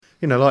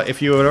like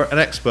if you were an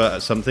expert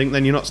at something,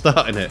 then you're not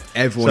starting it.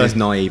 Everyone is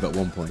naive at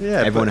one point.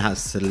 Yeah, everyone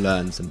has to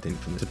learn something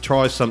from it. To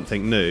try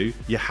something new,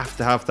 you have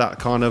to have that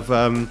kind of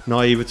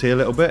naivety a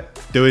little bit.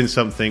 Doing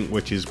something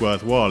which is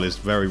worthwhile is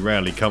very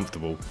rarely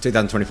comfortable.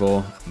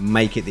 2024,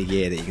 make it the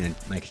year that you're going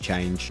to make a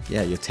change.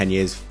 Yeah, you're 10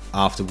 years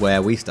after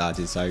where we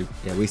started. So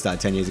yeah, we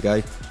started 10 years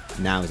ago.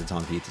 Now is the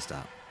time for you to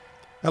start.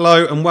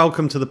 Hello and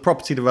welcome to the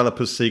Property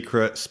Developers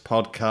Secrets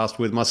podcast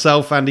with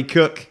myself, Andy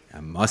Cook.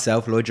 And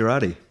myself, Lloyd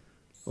Girardi.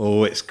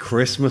 Oh, it's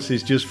Christmas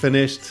is just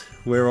finished.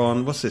 We're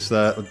on, what's this,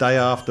 the day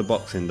after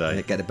Boxing Day.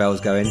 Yeah, get the bells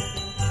going.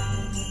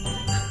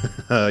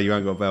 You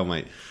ain't got a bell,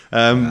 mate.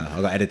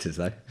 I've got editors,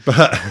 though.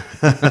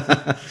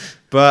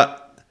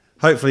 But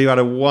hopefully you had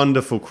a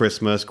wonderful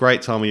Christmas,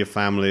 great time with your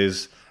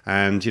families.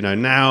 And,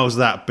 now's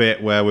that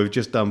bit where we've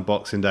just done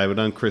Boxing Day, we've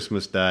done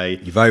Christmas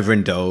Day. You've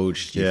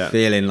overindulged, you're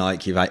feeling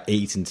like you've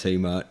eaten too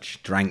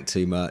much, drank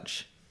too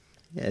much.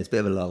 Yeah, it's a bit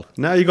of a lull.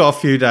 Now you've got a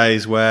few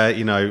days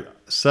where,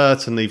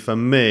 certainly for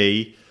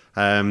me,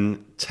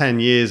 10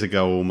 years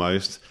ago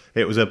almost,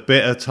 it was a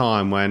bit of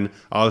time when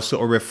I was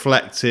sort of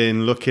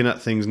reflecting, looking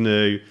at things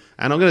new.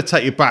 And I'm going to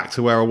take you back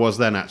to where I was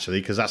then,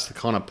 actually, because that's the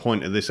kind of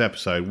point of this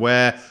episode.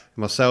 Where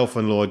myself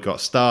and Lloyd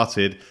got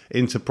started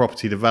into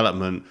property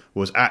development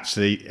was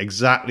actually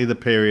exactly the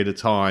period of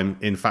time.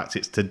 In fact,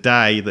 it's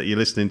today that you're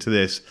listening to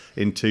this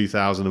in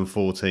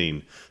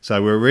 2014.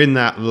 So we're in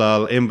that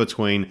lull in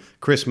between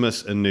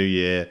Christmas and New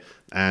Year.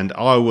 And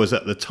I was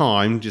at the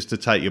time, just to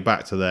take you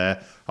back to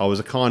there, I was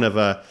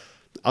I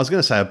was going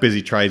to say a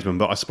busy tradesman,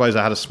 but I suppose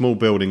I had a small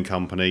building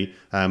company.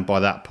 By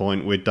that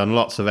point, we'd done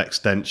lots of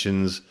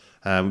extensions.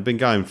 We've been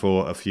going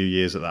for a few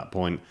years at that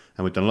point,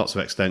 and we've done lots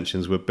of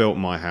extensions. We've built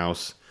my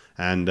house,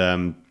 and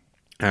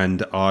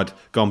I'd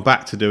gone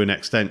back to doing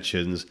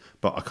extensions,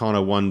 but I kind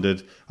of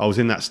wondered. I was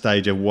in that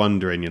stage of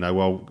wondering,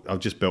 well, I've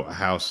just built a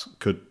house.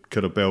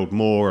 Could I build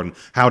more? And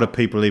how do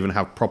people even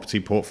have property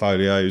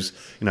portfolios?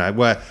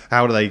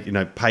 How do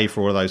they pay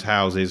for all of those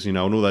houses? And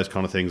all those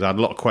kind of things. I had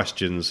a lot of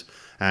questions,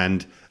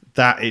 and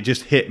that it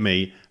just hit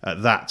me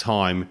at that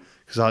time.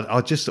 Because I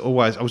was just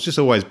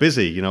always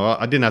busy,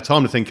 I didn't have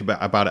time to think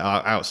about it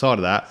outside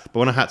of that. But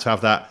when I had to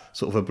have that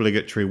sort of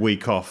obligatory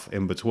week off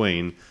in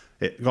between,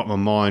 it got my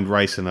mind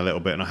racing a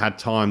little bit, and I had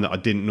time that I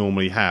didn't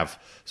normally have.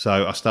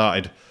 So I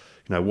started,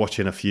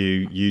 watching a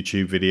few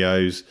YouTube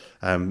videos,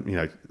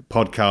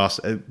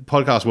 podcasts.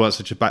 Podcasts weren't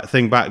such a bad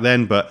thing back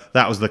then, but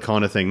that was the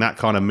kind of thing, that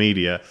kind of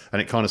media,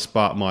 and it kind of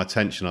sparked my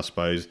attention, I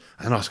suppose.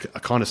 And I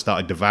kind of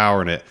started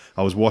devouring it.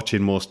 I was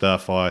watching more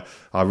stuff. I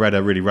read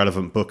a really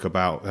relevant book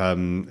about,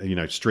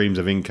 streams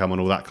of income and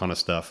all that kind of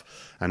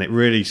stuff. And it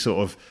really sort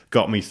of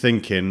got me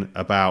thinking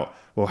about,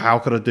 well, how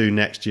could I do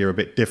next year a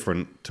bit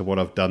different to what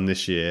I've done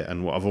this year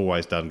and what I've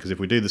always done? Because if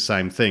we do the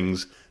same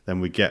things, then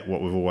we get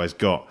what we've always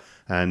got.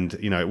 And,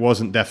 it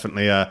wasn't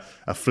definitely a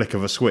flick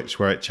of a switch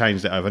where it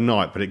changed it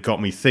overnight, but it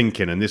got me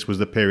thinking. And this was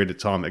the period of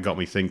time that got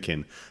me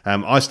thinking.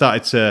 I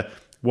started to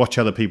watch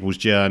other people's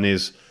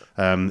journeys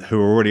who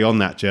were already on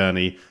that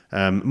journey,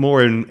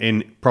 more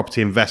in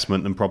property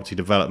investment than property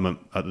development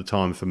at the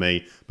time for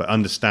me, but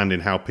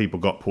understanding how people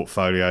got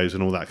portfolios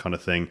and all that kind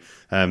of thing.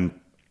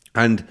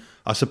 And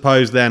I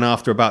suppose then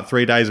after about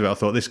 3 days of it, I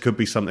thought this could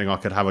be something I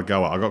could have a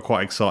go at. I got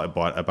quite excited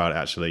about it,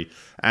 actually.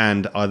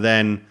 And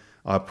I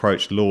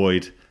approached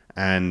Lloyd.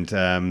 And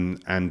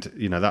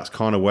that's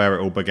kind of where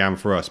it all began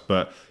for us.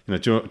 But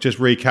just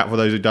recap for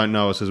those who don't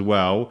know us as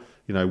well.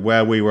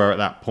 Where we were at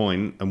that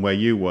point and where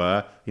you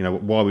were.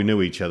 Why we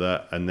knew each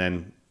other, and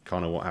then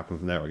kind of what happened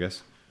from there, I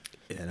guess.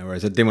 Yeah, no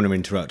worries. I didn't want to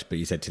interrupt, but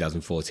you said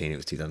 2014. It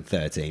was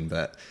 2013,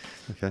 but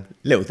okay,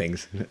 little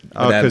things.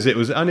 Because it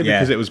was only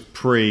because it was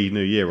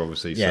pre-New Year,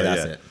 obviously. Yeah,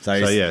 that's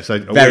it. So a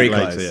very week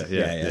close. Later,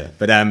 yeah.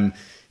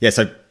 But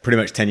so pretty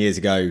much 10 years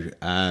ago,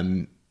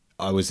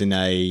 I was in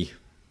a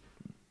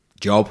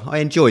job. I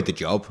enjoyed the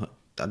job.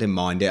 I didn't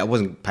mind it. I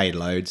wasn't paid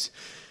loads,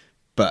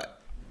 but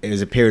it was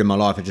a period of my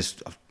life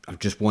I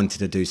just wanted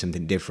to do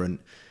something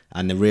different.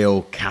 And the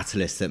real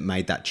catalyst that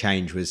made that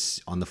change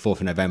was on the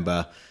 4th of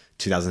November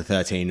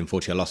 2013.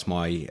 Unfortunately, I lost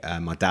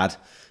my dad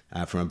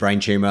from a brain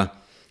tumour.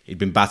 He'd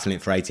been battling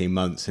it for 18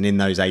 months, and in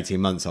those 18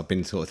 months I've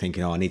been sort of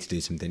thinking, I need to do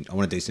something. I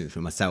want to do something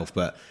for myself.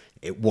 But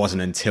it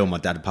wasn't until my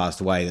dad had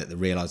passed away that the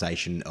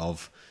realisation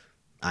of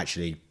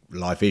actually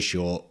life is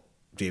short,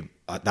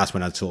 that's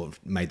when I sort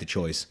of made the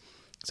choice.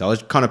 So I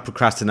was kind of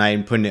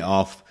procrastinating, putting it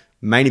off,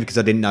 mainly because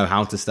I didn't know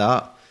how to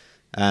start.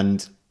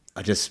 And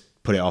I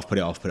just put it off.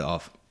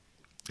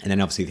 And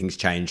then obviously things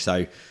changed.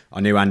 So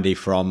I knew Andy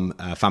from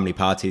family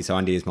parties. So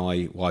Andy is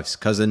my wife's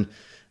cousin.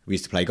 We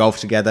used to play golf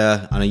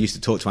together. And I used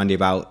to talk to Andy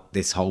about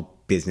this whole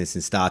business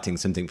and starting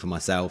something for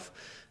myself.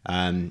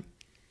 And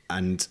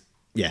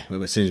yeah,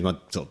 as soon as my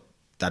sort of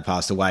dad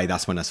passed away,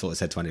 that's when I sort of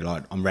said to Andy,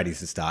 like, I'm ready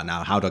to start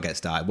now. How do I get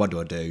started? What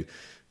do I do?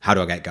 How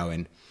do I get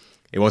going?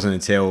 It wasn't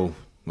until,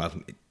 I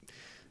think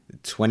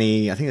it's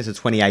the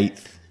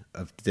 28th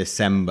of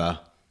December,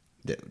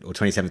 or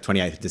 27th,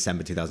 28th of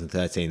December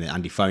 2013, that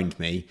Andy phoned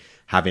me,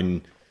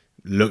 having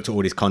looked at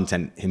all his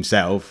content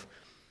himself.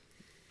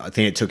 I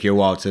think it took you a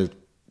while to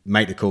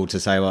make the call to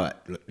say, well,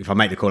 if I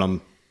make the call,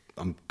 I'm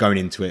I'm going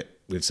into it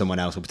with someone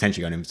else, or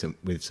potentially going into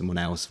with someone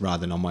else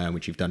rather than on my own,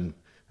 which you've done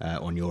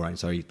on your own.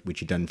 Sorry,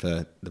 which you've done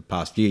for the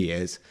past few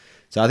years.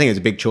 So I think it was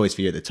a big choice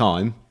for you at the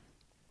time.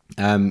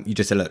 You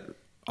just said, look,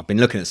 I've been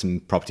looking at some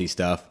property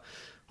stuff.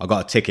 I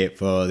got a ticket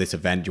for this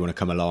event. Do you want to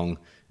come along?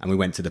 And we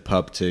went to the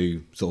pub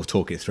to sort of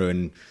talk it through,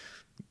 and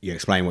you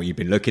explain what you've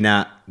been looking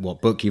at,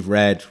 what book you've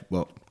read,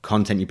 what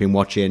content you've been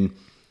watching,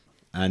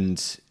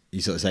 and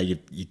you sort of say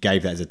you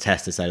gave that as a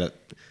test to say, look,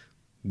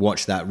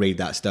 watch that, read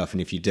that stuff,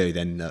 and if you do,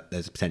 then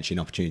there's potentially an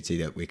opportunity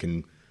that we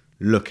can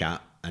look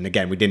at. And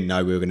again, we didn't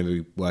know we were going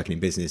to be working in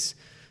business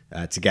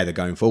together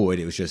going forward.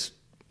 It was just,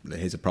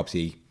 here's a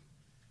property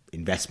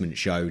investment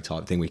show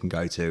type thing we can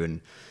go to,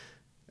 and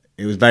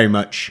it was very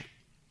much,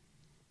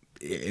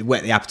 it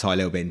whet the appetite a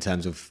little bit in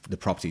terms of the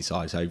property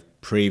side. So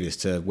previous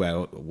to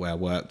where I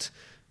worked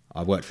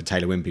for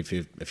Taylor Wimpey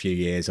for a few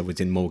years. I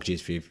was in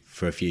mortgages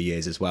for a few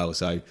years as well.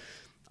 So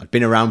I'd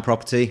been around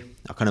property.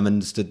 I kind of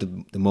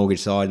understood the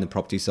mortgage side and the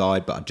property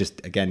side, but I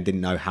just, again,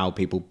 didn't know how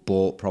people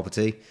bought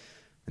property.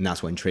 And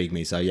that's what intrigued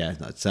me. So yeah,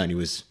 that certainly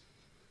was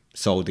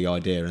sold the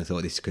idea, and I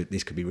thought this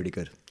could be really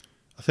good.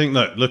 I think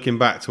that looking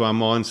back to our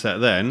mindset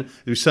then,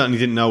 we certainly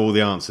didn't know all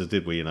the answers,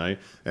 did we? You know,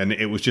 and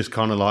it was just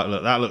kind of like,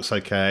 look, that looks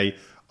okay.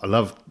 I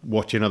love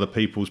watching other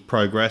people's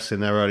progress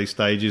in their early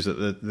stages,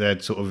 that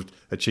they'd sort of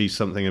achieved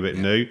something a bit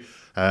new.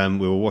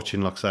 We were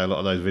watching, like I say, a lot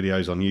of those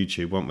videos on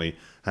YouTube, weren't we?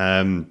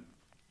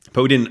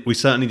 But we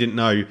certainly didn't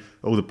know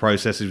all the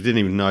processes. We didn't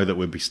even know that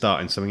we'd be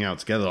starting something out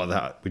together like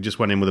that. We just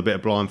went in with a bit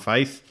of blind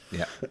faith.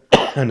 Yeah.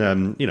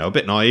 And, you know, a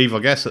bit naive, I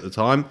guess, at the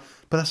time.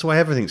 But that's the way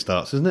everything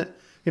starts, isn't it?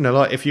 You know,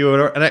 like if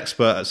you're an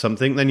expert at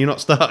something, then you're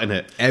not starting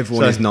it.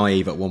 Everyone is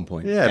naive at one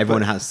point. Yeah,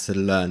 everyone has to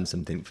learn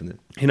something from it.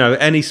 You know,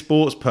 any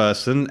sports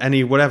person,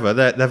 any whatever,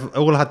 they've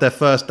all had their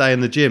first day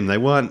in the gym. They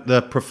weren't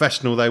the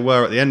professional they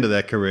were at the end of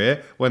their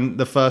career when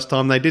the first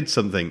time they did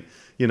something.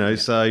 You know,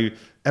 so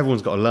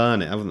everyone's got to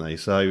learn it, haven't they?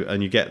 So,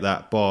 and you get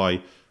that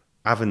by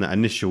having that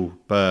initial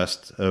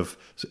burst of,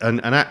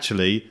 and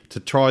actually to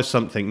try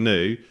something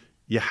new,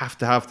 you have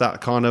to have that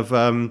kind of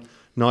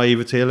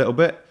naivety a little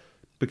bit.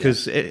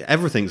 Because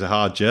everything's a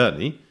hard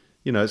journey.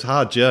 You know, it's a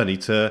hard journey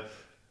to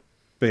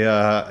be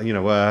a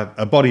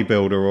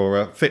bodybuilder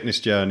or a fitness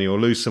journey or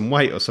lose some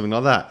weight or something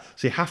like that.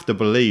 So you have to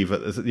believe,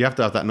 you have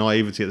to have that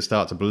naivety at the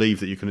start to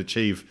believe that you can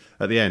achieve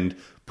at the end,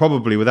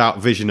 probably without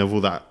vision of all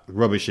that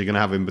rubbish you're going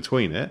to have in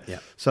between it. Yeah.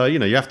 So, you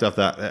know, you have to have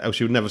that, else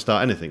you would never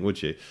start anything,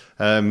 would you?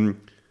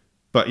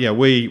 But yeah,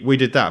 we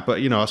did that.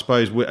 But, you know, I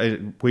suppose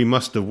we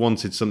must have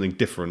wanted something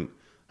different.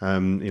 You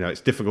know,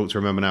 it's difficult to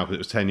remember now because it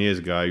was 10 years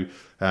ago.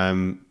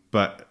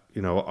 But,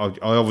 you know,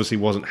 I obviously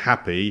wasn't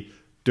happy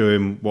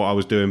doing what I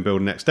was doing,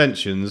 building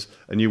extensions,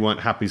 and you weren't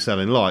happy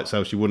selling lights,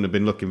 else you wouldn't have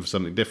been looking for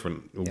something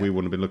different, or we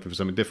wouldn't have been looking for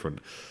something different.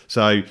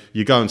 So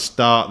you go and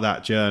start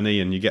that journey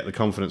and you get the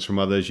confidence from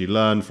others, you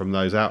learn from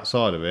those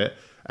outside of it,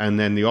 and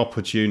then the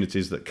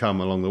opportunities that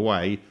come along the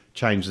way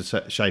change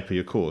the shape of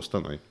your course,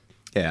 don't they?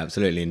 Yeah,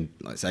 absolutely. And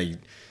like I say,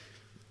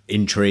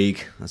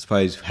 intrigue, I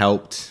suppose,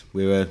 helped.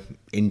 We were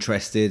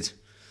interested.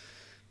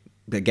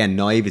 But again,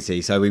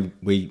 naivety. So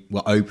we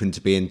were open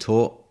to being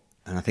taught,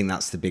 and I think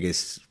that's the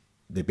biggest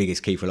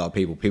key for a lot of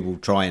people. People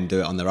try and do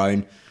it on their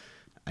own,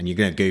 and you're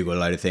going to Google a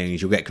load of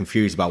things. You'll get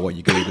confused about what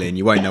you're Googling.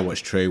 You won't know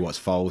what's true, what's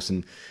false,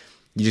 and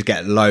you just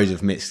get loads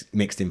of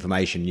mixed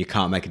information. You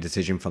can't make a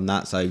decision from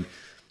that. So you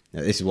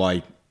know, this is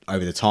why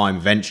over the time,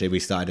 eventually we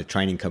started a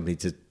training company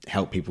to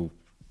help people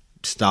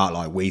start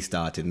like we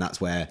started, and that's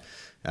where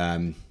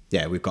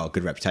we've got a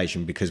good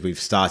reputation because we've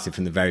started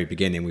from the very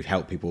beginning. We've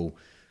helped people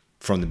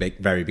from the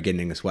very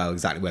beginning as well,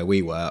 exactly where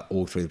we were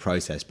all through the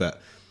process.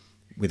 But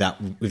with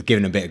that, we've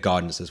given a bit of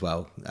guidance as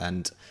well.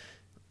 And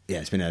yeah,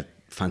 it's been a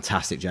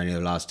fantastic journey over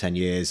the last 10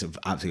 years. I've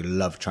absolutely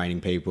loved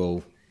training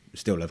people,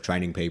 still love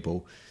training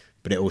people.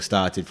 But it all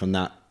started from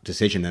that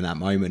decision and that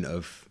moment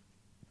of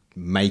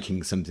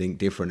making something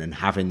different and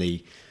having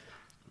the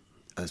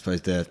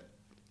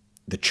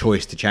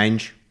choice to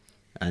change.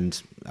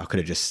 And I could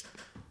have just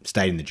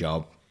stayed in the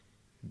job,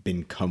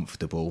 been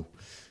comfortable,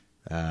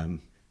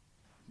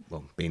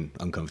 being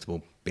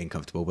uncomfortable, being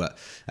comfortable, but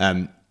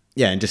and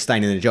just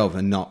staying in the job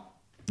and not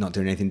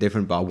doing anything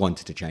different. But I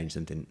wanted to change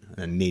something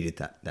and needed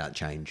that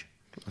change.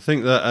 I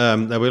think that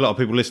there'll be a lot of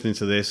people listening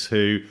to this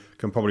who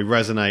can probably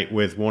resonate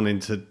with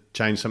wanting to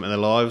change something in their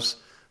lives.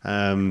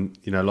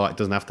 You know, like it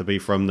doesn't have to be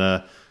from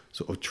the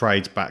sort of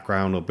trades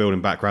background or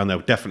building background.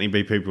 There'll definitely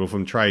be people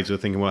from trades who are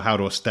thinking, well, how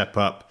do I step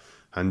up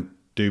and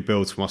do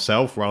builds for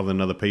myself rather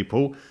than other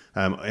people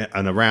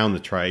and around the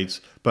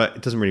trades? But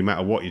it doesn't really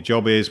matter what your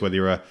job is, whether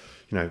you're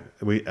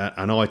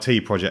an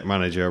IT project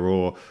manager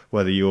or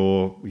whether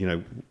you're, you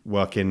know,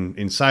 working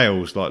in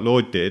sales like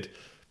Lloyd did.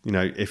 You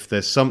know, if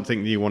there's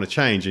something that you want to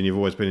change and you've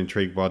always been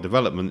intrigued by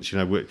developments, you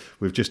know,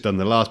 we've just done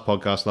the last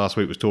podcast last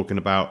week was talking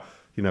about,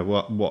 you know,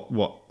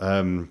 what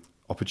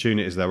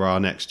opportunities there are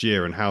next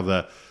year and how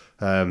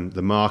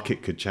the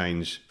market could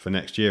change for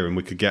next year and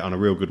we could get on a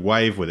real good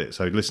wave with it.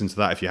 So listen to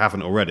that if you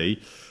haven't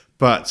already.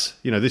 But,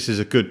 you know, this is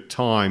a good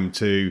time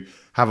to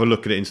have a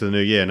look at it into the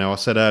new year. Now, I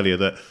said earlier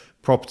that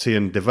property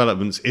and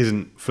developments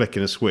isn't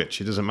flicking a switch.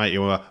 It doesn't make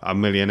you a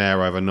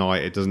millionaire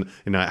overnight. It doesn't,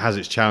 it has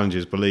its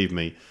challenges, believe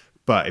me.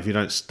 But if you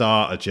don't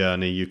start a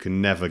journey, you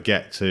can never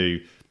get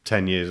to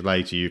 10 years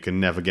later. You can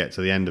never get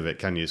to the end of it,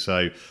 can you?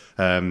 So,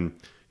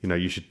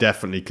 you should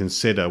definitely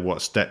consider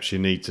what steps you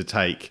need to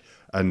take,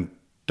 and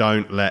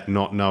don't let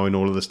not knowing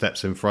all of the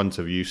steps in front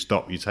of you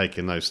stop you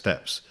taking those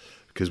steps,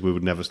 because we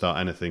would never start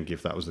anything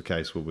if that was the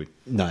case, would we?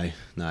 No,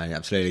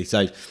 absolutely.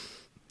 So,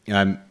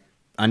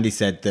 Andy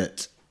said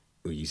that,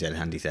 well, you said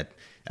Andy said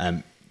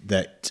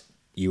that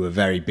you were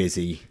very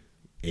busy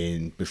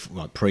in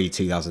pre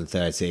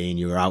 2013.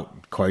 You were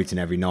out quoting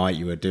every night.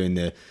 You were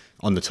doing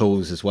on the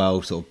tools as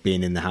well, sort of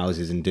being in the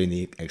houses and doing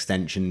the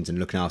extensions and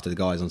looking after the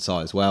guys on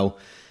site as well.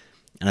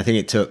 And I think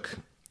it took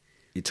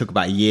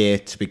about a year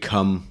to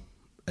become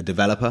a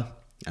developer.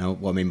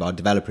 And what I mean by a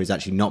developer is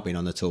actually not being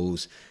on the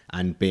tools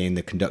and being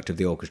the conductor of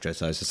the orchestra.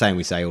 So it's the same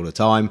we say all the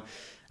time.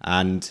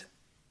 And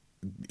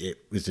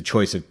it was the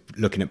choice of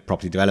looking at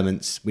property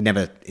developments. We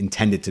never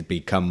intended to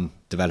become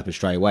developers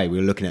straight away. We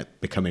were looking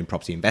at becoming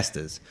property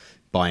investors,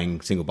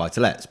 buying single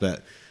buy-to-lets.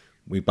 But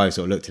we both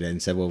sort of looked at it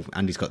and said, well,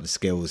 Andy's got the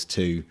skills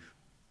to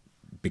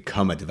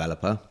become a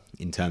developer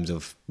in terms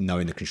of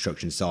knowing the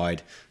construction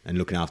side and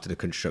looking after the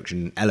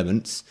construction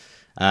elements.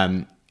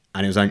 And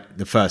it was only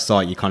the first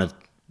site you kind of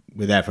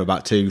were there for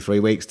about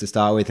 2-3 weeks to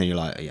start with, and you're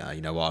like, yeah, you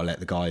know what, I'll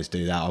let the guys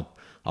do that.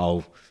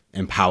 I'll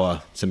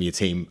empower some of your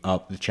team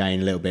up the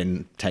chain a little bit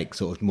and take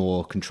sort of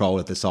more control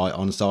of the site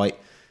on site,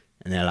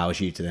 and it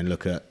allows you to then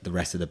look at the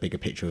rest of the bigger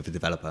picture of the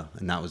developer.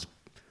 And that was,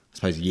 I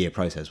suppose, a year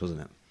process,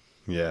 wasn't it?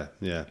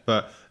 Yeah.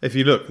 But if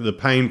you look, the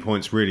pain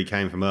points really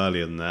came from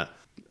earlier than that.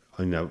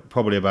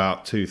 Probably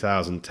about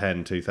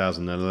 2010,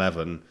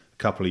 2011, a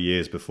couple of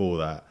years before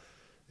that.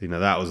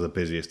 That was the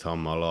busiest time of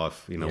my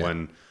life.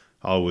 When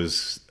I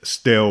was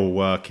still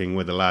working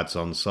with the lads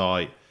on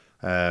site,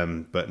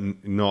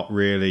 but not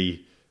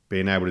really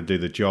being able to do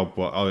the job.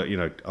 I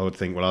would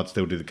think, well, I'd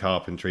still do the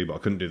carpentry, but I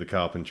couldn't do the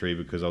carpentry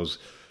because I was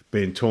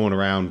being torn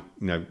around,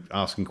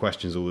 asking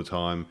questions all the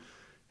time,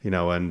 and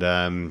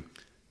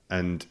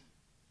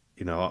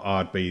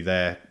I'd be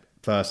there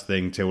first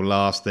thing till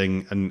last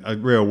thing, and a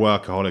real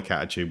workaholic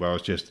attitude where I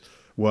was just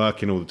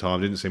working all the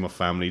time. Didn't see my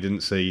family,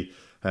 didn't see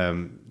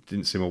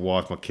my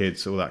wife, my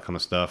kids, all that kind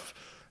of stuff.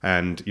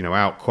 And,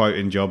 out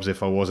quoting jobs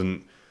if I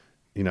wasn't,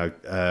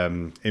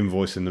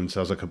 invoicing them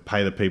so as I could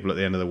pay the people at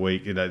the end of the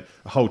week. A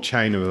whole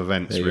chain of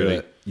events, yeah,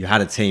 really. You had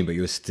a team, but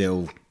you were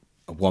still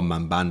a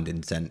one-man band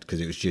in sense, because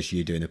it was just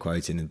you doing the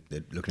quoting and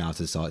looking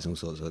after the sites and all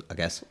sorts of, I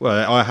guess.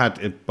 Well,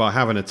 by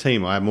having a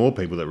team, I had more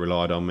people that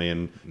relied on me,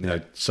 and,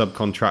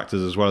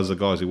 subcontractors as well as the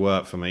guys who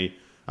worked for me,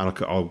 and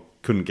I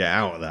couldn't get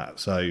out of that.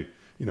 So,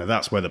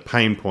 that's where the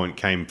pain point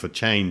came for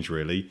change,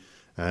 really.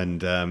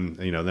 And,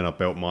 then I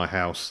built my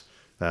house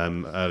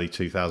early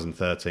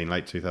 2013,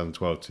 late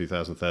 2012,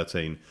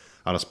 2013.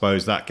 And I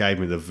suppose that gave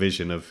me the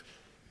vision of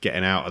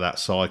getting out of that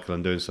cycle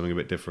and doing something a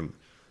bit different.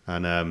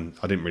 And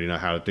I didn't really know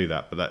how to do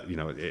that, but that,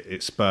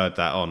 it spurred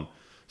that on.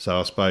 So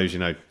I suppose,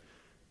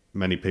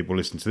 many people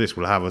listening to this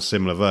will have a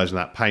similar version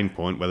of that pain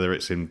point, whether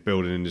it's in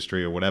building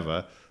industry or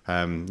whatever,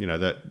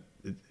 that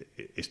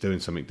it's doing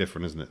something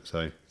different, isn't it? So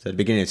at the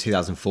beginning of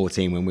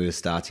 2014, when we were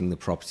starting the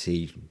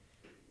property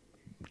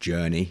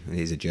journey, it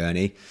is a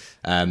journey,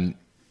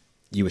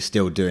 you were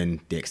still doing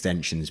the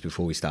extensions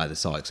before we started the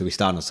site. So we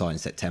started on site in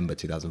September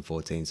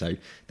 2014. So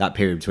that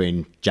period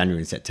between January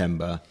and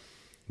September,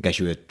 I guess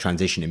you were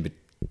transitioning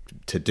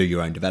to do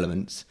your own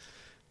developments.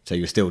 So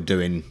you were still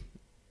doing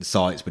the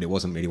sites, but it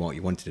wasn't really what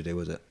you wanted to do,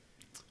 was it?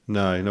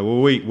 No.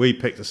 Well, we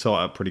picked the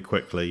site up pretty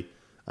quickly,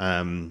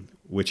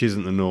 which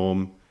isn't the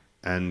norm.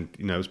 And,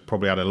 it's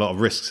probably had a lot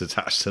of risks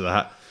attached to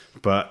that.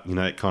 But,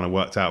 it kind of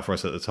worked out for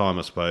us at the time,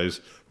 I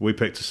suppose. We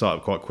picked the site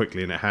up quite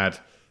quickly, and it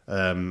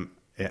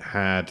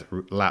had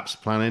lapse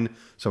planning.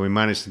 So we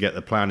managed to get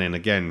the plan in.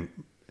 Again,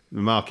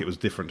 the market was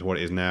different to what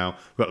it is now.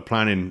 We got the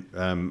plan in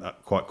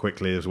quite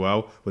quickly as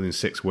well, within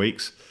 6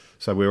 weeks.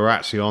 So we were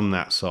actually on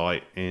that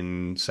site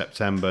in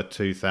September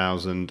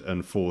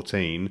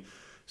 2014.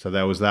 So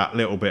there was that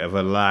little bit of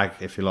a lag,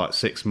 if you like,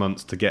 6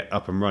 months to get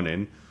up and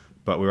running.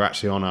 But we were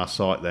actually on our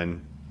site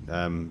then,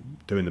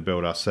 doing the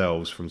build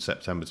ourselves from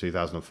September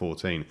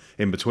 2014.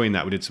 In between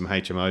that, we did some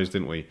HMOs,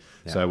 didn't we?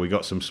 Yeah. So we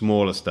got some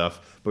smaller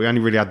stuff, but we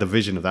only really had the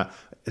vision of that.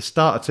 At the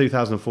start of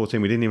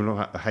 2014, we didn't even know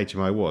what a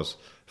HMO was.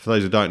 For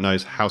those who don't know,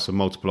 it's House of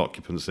Multiple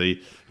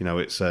Occupancy.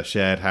 It's a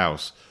shared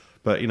house.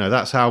 But,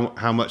 that's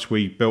how much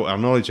we built our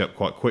knowledge up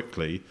quite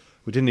quickly.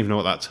 We didn't even know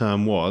what that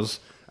term was.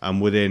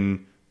 And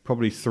within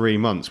probably 3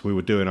 months, we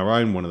were doing our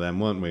own one of them,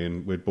 weren't we?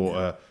 And we'd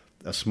bought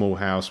a small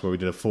house where we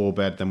did a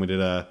 4-bed, then we did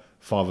a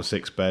 5 or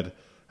 6-bed.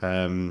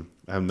 And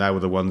they were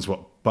the ones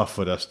what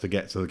buffered us to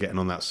get to getting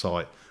on that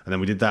site. And then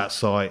we did that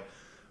site.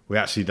 We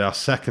actually did our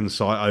second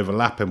site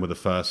overlapping with the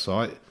first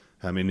site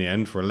in the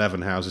end for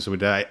 11 houses. So we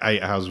did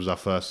 8 houses was our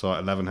first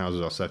site, 11 houses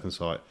was our second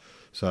site.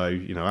 So,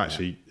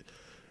 actually,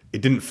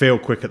 it didn't feel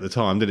quick at the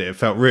time, did it? It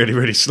felt really,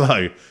 really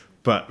slow.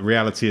 But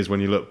reality is, when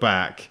you look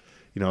back,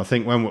 I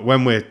think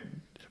when we're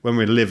when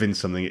we live in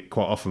something, it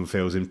quite often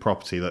feels in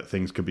property that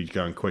things could be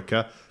going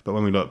quicker. But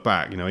when we look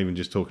back, even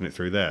just talking it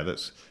through there,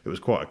 it was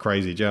quite a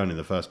crazy journey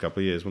the first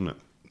couple of years, wasn't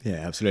it?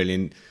 Yeah, absolutely.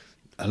 And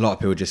a lot of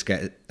people just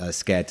get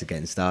scared to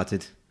getting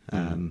started.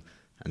 And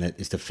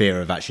it's the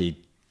fear of actually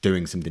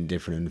doing something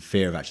different, and the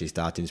fear of actually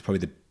starting is probably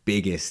the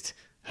biggest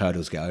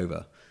hurdles to get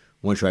over.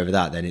 Once you're over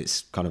that, then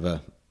it's kind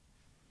of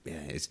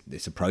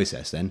it's a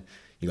process. Then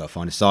you got to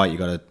find a site,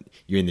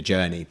 you're in the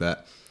journey,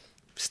 but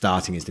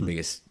starting is the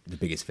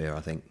biggest fear, I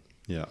think.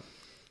 Yeah.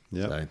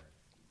 So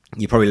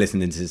you're probably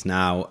listening to this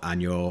now,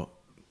 and you're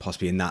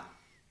possibly in that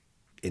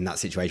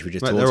situation we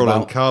just talked about. They're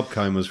all on carb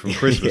comas from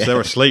Christmas.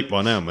 They're asleep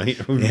by now,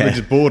 mate. We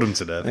just bored them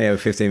to death. Yeah, we're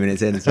 15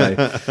 minutes in. So,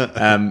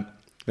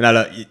 but no,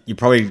 look, you're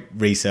probably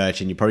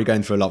researching. You're probably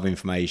going through a lot of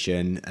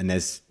information, and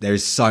there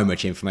is so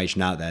much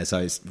information out there. So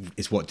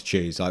it's what to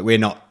choose. Like, we're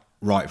not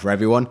right for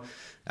everyone,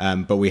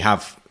 but we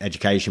have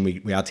education.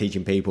 We are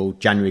teaching people.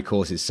 January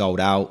course is sold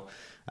out,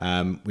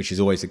 which is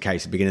always the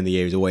case. The beginning of the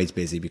year is always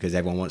busy because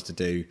everyone wants to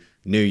do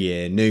new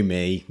year, new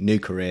me, new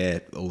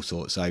career, all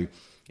sorts. So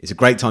it's a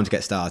great time to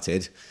get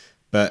started.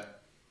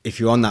 But if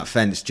you're on that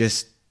fence,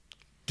 just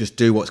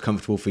do what's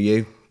comfortable for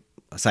you.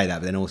 I say that,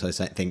 but then also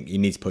think you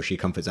need to push your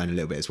comfort zone a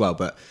little bit as well.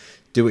 But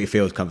do what you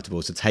feel is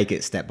comfortable. So take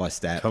it step by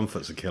step.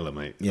 Comfort's a killer,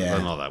 mate. Yeah. I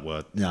don't like that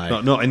word.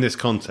 No. Not in this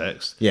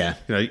context. Yeah.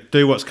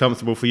 Do what's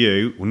comfortable for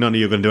you. Well, none of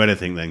you are going to do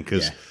anything then,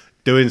 because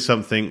doing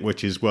something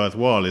which is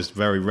worthwhile is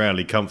very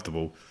rarely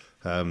comfortable.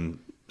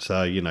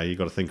 So, you've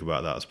got to think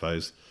about that, I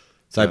suppose.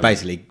 So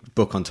basically,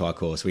 book onto our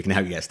course. We can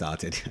help you get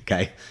started.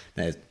 Okay?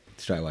 There's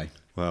straight away.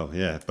 Well,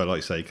 yeah. But like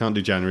you say, you can't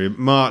do January.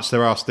 March,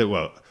 there are still,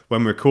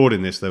 when we're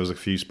recording this, there was a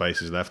few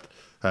spaces left.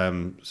 So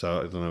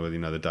I don't know whether you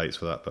know the dates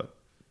for that, but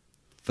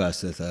 1st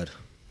to the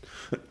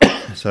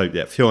 3rd. So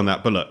yeah, few on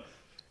that. But look,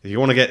 if you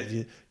want to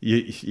get,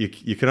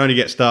 you can only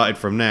get started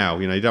from now.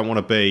 You don't want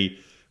to be.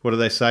 What do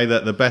they say,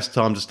 that the best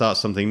time to start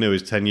something new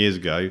is 10 years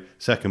ago?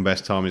 Second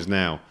best time is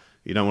now.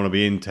 You don't want to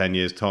be in 10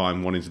 years'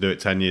 time wanting to do it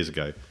 10 years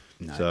ago.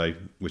 No. So,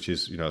 which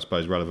is, I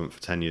suppose relevant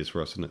for 10 years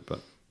for us, isn't it? But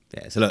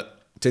yeah. So look,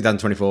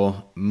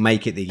 2024,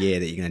 make it the year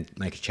that you're going to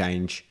make a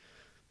change,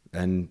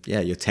 and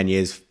you're 10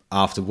 years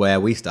after where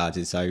we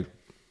started. So.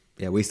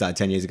 Yeah, we started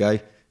 10 years ago.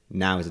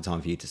 Now is the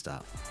time for you to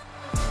start.